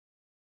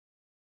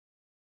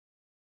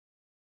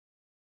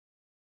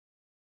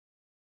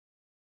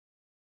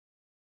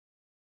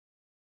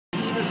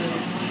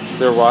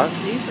They're what?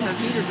 They used to have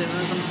heaters in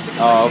those. I'm sticking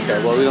Oh, okay.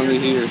 Well, we don't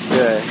need heaters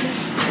today.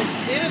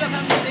 They ended up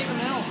having to take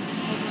them out.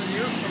 Over in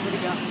Europe, somebody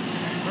got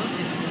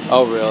broken.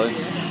 Oh, really?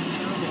 Yeah,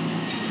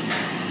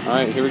 terrible. All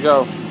right, here we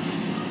go.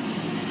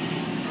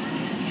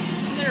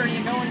 There you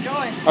go,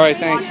 enjoy. All right,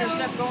 thanks. Watch your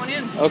step going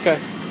in. Okay.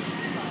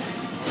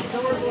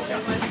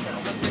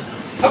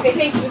 Okay,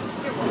 thank you.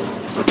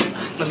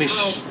 Let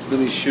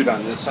me shoot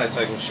on this side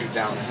so I can shoot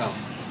down the hill.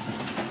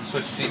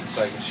 Switch seats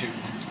so I can shoot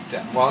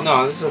down. Well,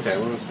 no, this is okay.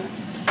 What was it?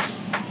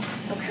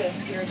 I'm kind of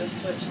scared to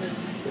switch now.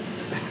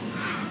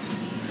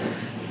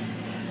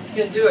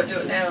 You're gonna do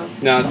it now.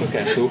 No, it's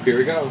okay. Ooh, here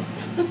we go.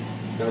 Now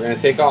we're gonna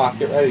take off.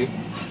 Get ready.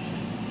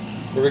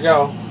 Here we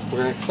go. We're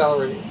gonna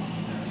accelerate.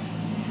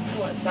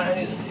 What sign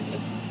did you see?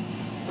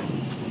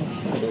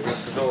 There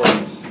goes the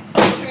doors.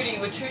 Trudy,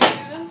 would Trudy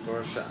do this?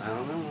 Doors shut. I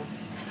don't know.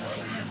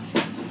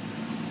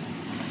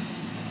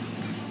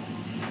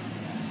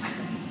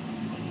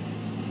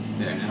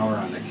 There, now we're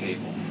on the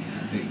cable.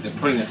 They're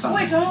putting us on.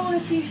 Wait, don't I want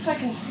to see so I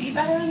can see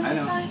better on that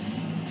side?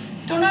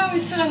 Don't I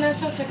always sit on that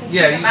side so I can see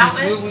the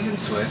mountain? Yeah, we can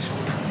switch.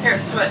 Here,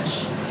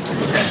 switch.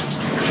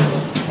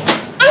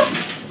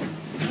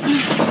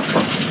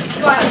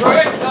 Go ahead, Rory.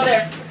 Let's go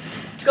there.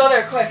 Let's go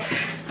there, quick.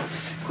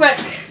 Quick.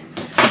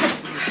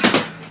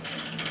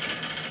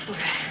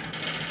 Okay.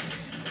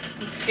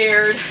 I'm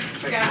scared. I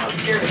forgot how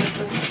scary this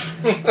is.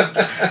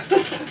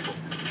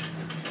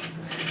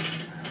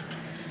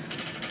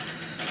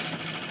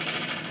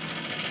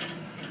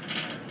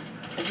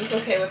 Is this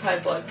okay with high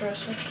blood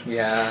pressure?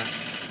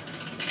 Yes.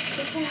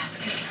 Just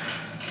asking.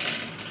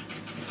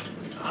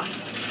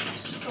 Awesome. It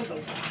just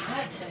wasn't so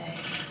hot today.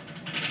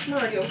 I'm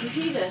already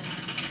overheated.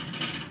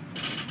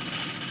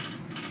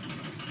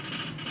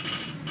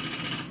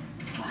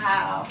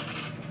 Wow.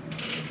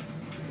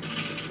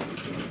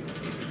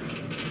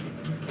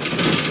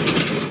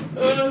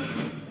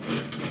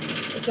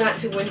 It's not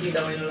too windy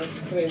though, I noticed.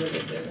 It's going to be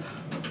really good.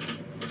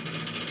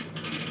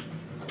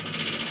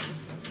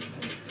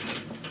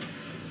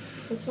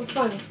 It's so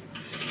funny.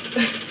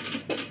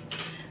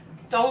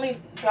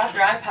 Don't drop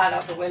your iPad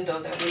out the window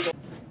that we don't.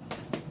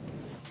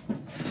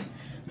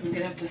 I'm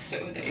gonna have to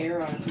sit with the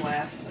air on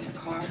blast in the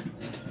car.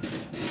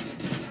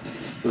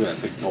 Look at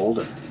that big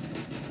boulder.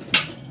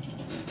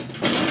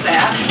 What's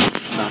that?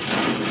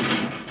 Nothing.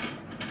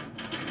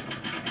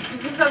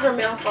 Does this ever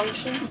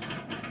malfunction?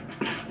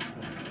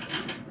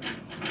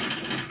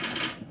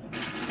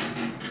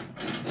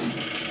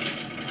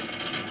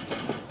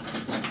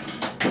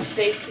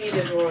 Stay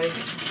seated, Roy.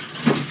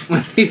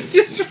 He's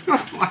just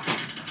relaxed.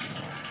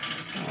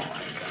 Oh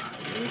my god.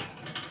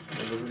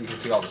 You can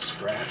see all the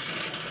scratches.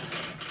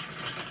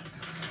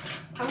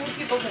 How many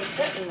people can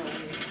fit in one of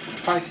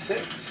these? Probably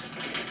 6.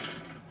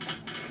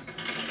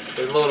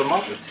 They load them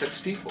up with 6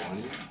 people.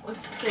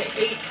 Let's say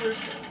 8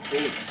 person.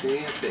 8, see?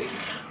 At the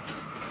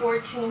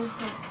 14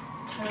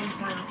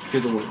 pounds.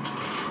 Here's the one.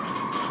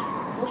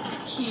 What's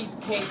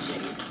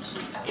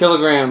kg?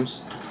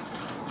 Kilograms.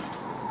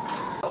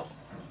 Oh.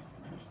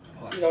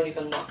 You don't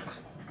even look.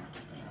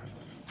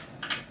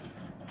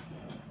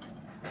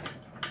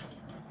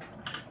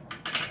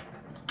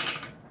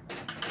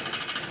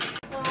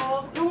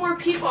 No more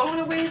people. I want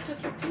to wave to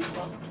some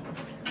people.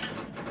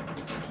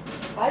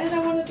 Why did I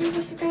want to do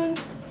this again?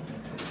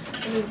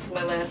 This is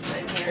my last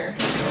time here.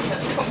 I'm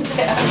not coming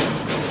back.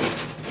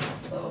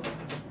 So,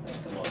 make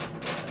the most of the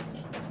last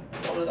time.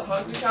 Go to the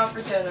Hungry Chow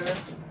for dinner.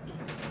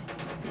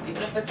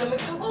 Even if it's a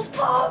McDougal's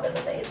pub in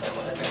the basement, I'm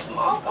going to drink some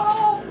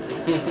alcohol.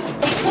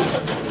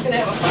 Gonna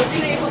have a fuzzy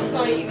neighbor's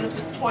night, even if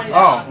it's $20.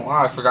 Oh,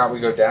 wow, I forgot we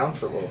go down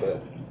for a little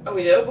bit. Oh,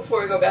 we do?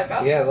 Before we go back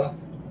up? Yeah, look.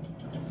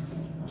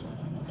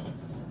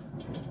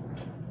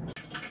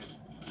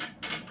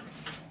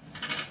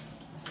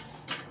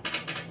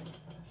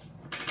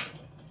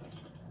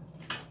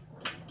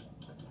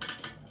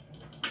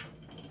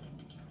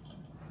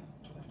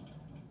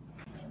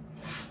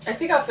 I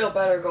think I'll feel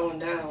better going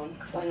down,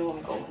 because I know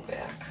I'm going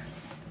back.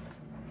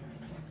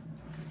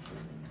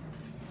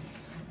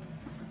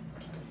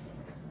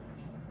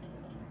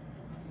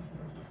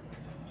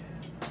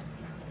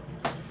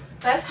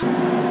 Last time.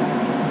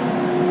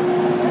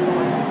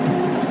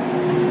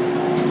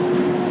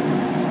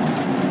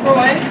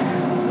 Roy?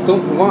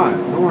 Don't worry.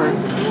 What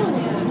is it doing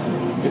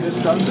that? It just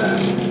does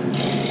that.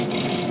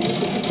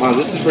 Wow,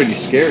 this is pretty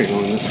scary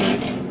going this way.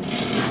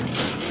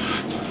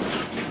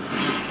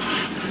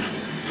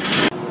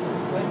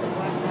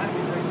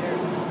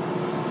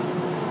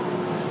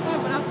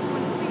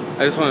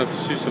 I just want to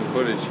shoot some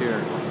footage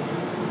here.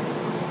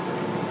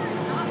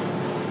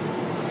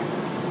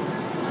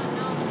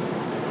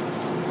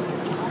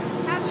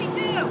 How'd she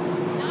do?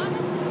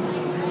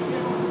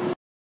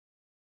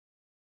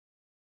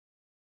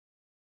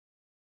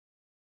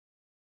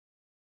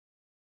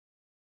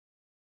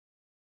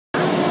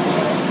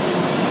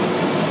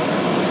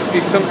 See,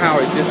 somehow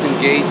it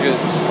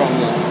disengages from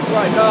the...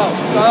 Right, go.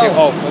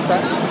 Oh, what's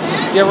that?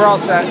 Yeah, we're all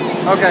set.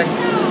 Okay.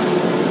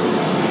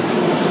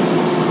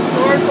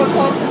 Doors will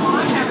close on.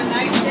 Have a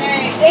nice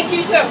day. Thank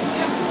you too.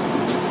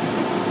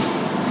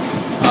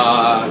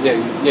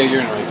 Yeah,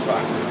 you're in the right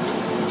spot.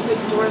 Wait,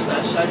 the door's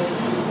not shutting.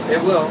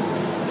 It will.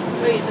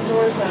 Wait, the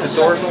door's not shutting. The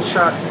doors will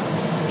shut.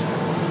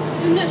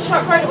 Didn't it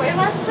shut right away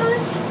last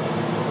time?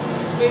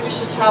 Maybe we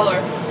should tell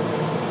her.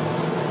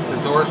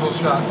 The doors will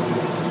shut.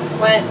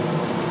 When?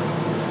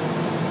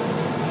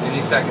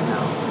 Any second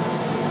now.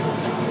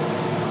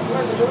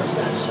 Where the door's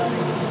not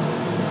shutting.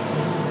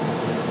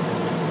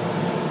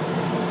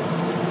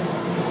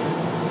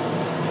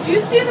 Do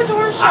you see the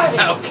door shutting?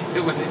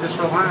 Okay, when you just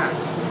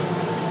relax.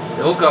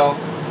 It'll go.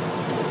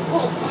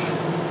 Well,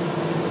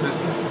 Just,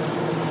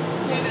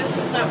 maybe this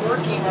one's not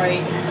working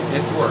right.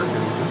 it's working.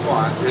 Just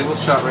watch. It will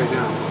shut right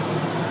now.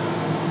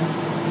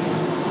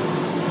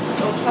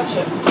 Don't touch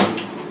it.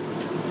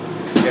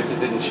 Guess it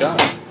didn't shut.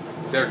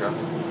 There it goes.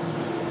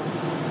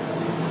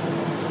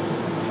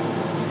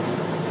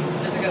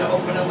 Is it going to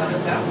open and let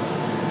us out?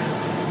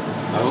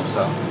 I hope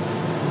so.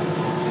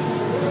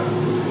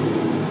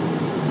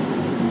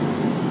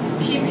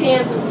 Keep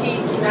hands and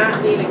feet do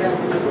not leave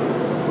against you.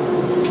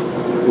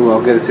 Ooh,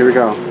 I'll get us. Here we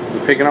go.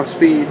 We're picking up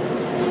speed.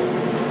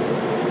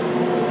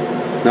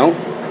 Nope.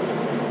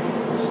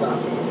 Stop.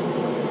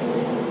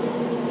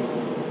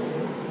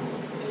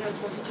 You're not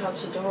supposed to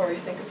touch the door. You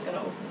think it's going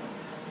to open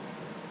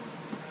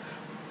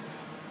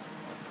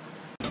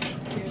up.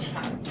 Here's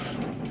hot.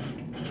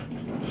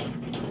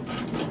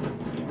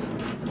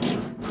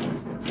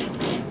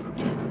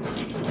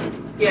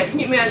 Yeah, can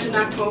you imagine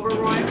October,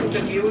 Roy, what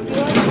the view would be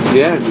like?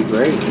 Yeah, it'd be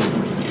great.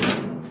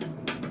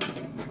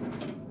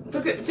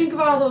 Look at, think of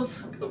all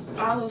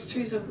those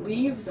trees with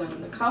leaves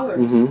on, the colors.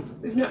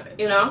 Mm-hmm. We've no,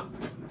 you know,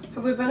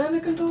 have we been in the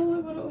gondola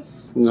when it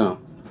was? No,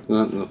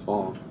 not in the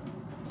fall.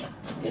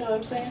 You know what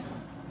I'm saying?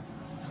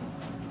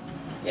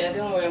 Yeah, the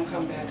only way I'm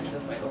coming back is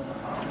if I go in the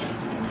fall next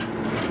time.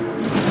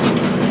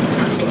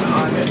 I'm doing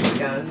August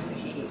again, the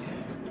heat.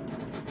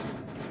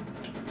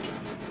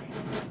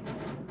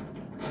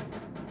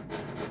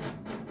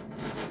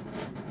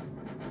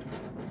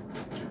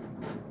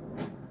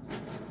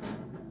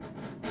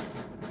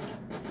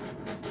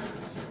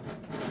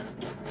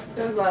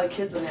 There was a lot of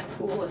kids in that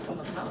pool at the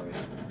hotel,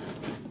 right?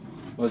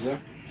 Was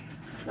there?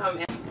 Oh,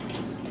 man.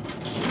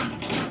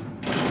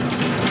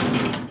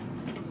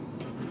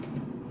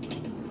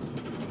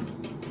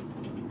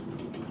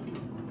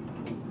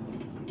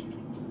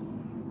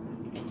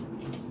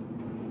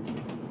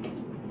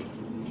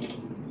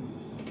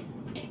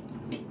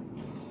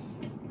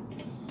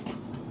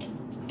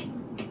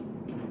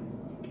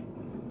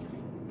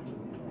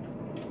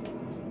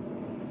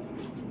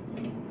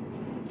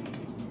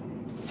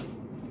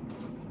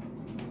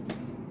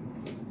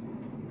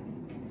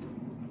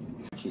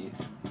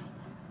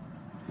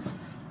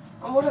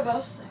 Oh, what are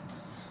those things?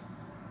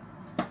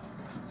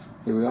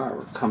 Here we are.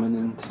 We're coming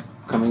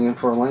in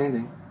for a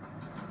landing.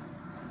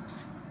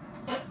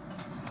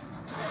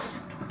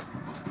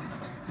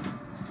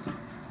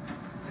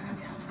 Is there gonna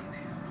be something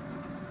there?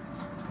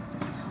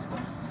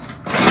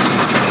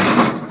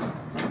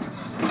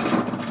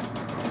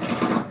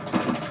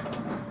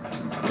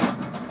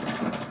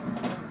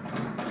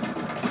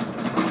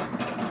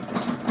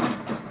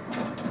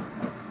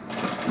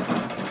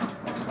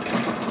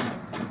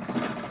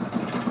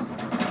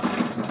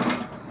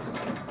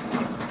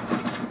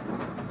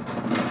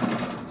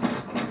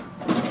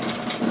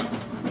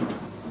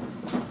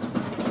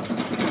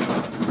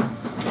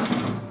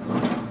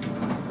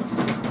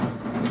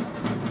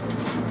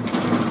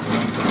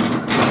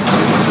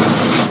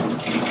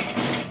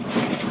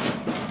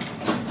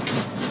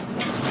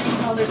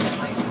 Oh, there's some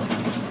ice.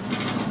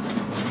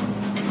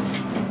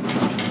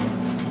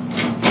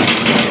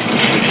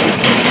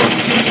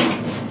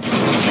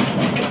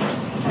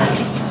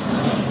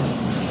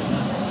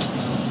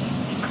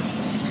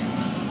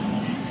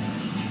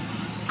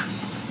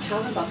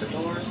 Tell them about the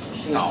doors.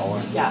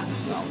 No.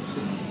 Yes. No.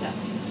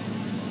 Yes.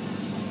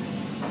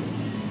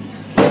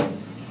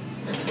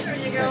 There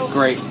you go.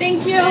 Great.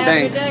 Thank you. Have a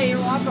Thanks. good day. You're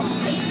welcome.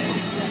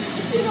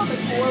 You know the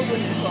door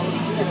wouldn't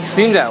close. It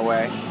seemed that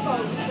way.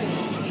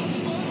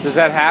 Does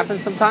that happen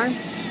sometimes?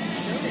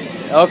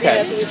 Okay.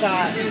 That's what we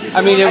thought.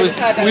 I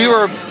mean, we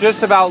were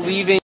just about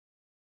leaving.